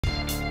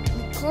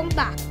come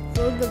back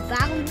from the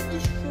battle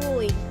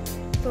destroyed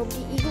from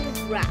the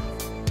eagle's wrath.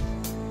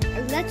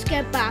 And let's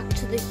get back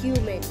to the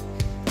human.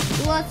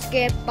 Let's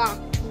get back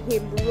to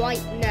him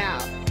right now.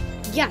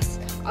 Yes,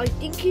 I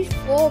think he's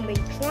forming,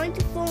 trying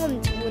to form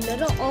into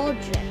another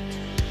object.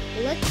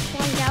 Let's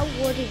find out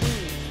what it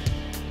is.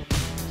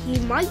 He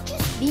might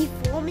just be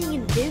forming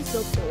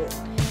invisible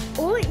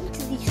or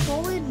into the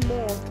solid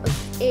mold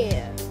of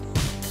air.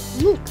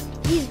 Look,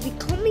 he's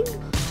becoming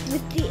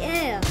with the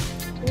air.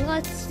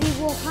 Let's see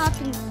what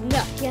happens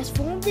next. He has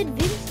formed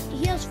invisible.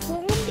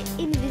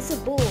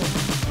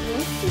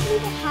 Let's see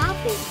what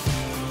happens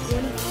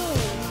when he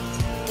falls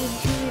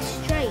into his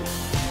straight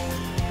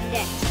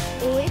next,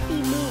 or if he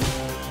moves,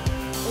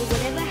 or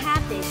whatever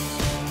happens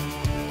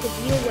to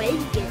be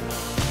awakened.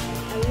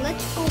 And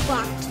let's go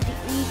back to the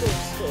eagle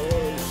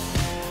story.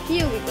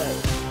 Here we go.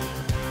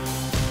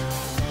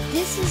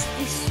 This is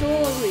the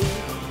story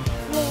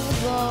for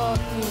the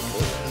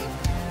eagle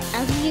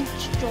and the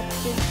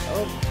instructions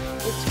of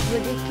its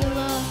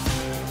ridiculous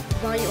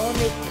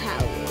bionic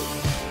powers.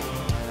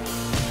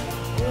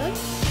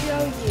 Let's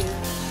show you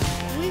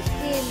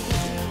within the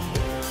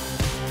eagle.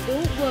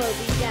 Don't worry,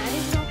 that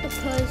is not the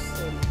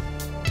person.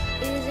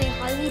 It is a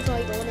highly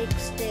bionic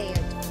stand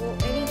for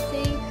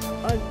anything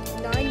on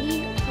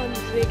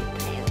 900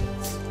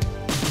 pounds.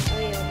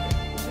 I am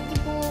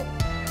visible,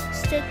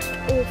 stepped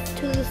off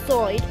to the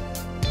side,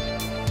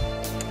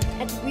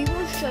 and we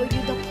will show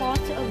you the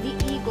parts of the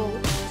eagle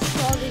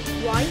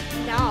starting right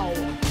now.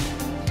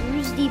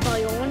 Here's the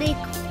bionic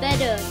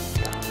feather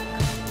back.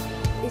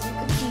 As you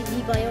can see,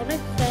 the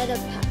bionic feather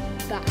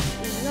back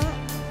is not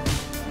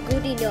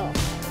good enough.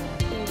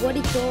 And what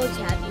it does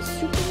have is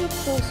super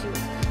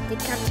repulsors that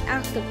can be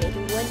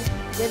activated when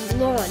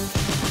launched.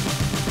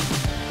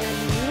 And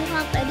we don't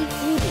have any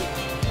footage,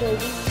 but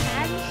we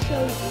can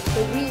show you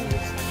the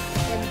wings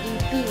and the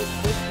beak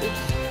with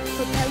its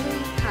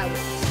propelling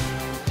powers.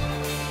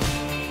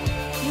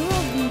 Here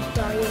are the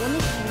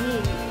bionic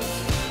wings.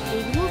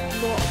 They look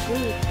not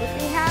good, but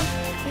they have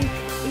a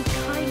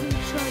tiny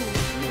shiny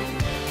wing.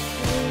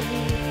 So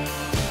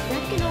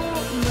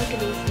the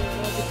mechanism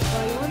of its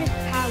bionic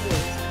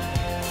powers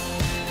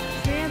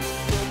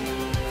transfer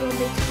from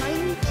a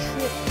tiny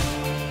chip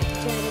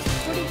that is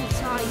put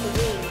inside the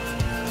wing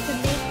to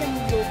make them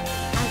look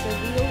as a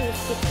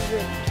realistic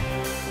wing.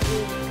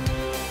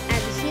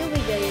 And here we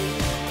go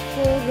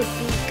for the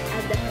beak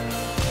and the head.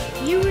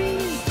 Here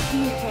is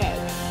the head,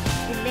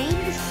 the main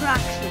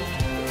attraction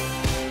to it.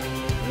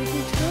 With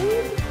its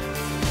own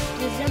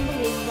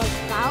resembling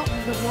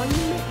the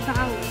monument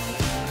valley,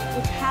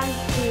 which has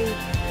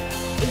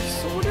a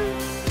sort of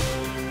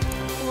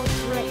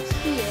portrait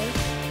here,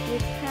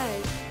 which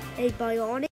has a bionic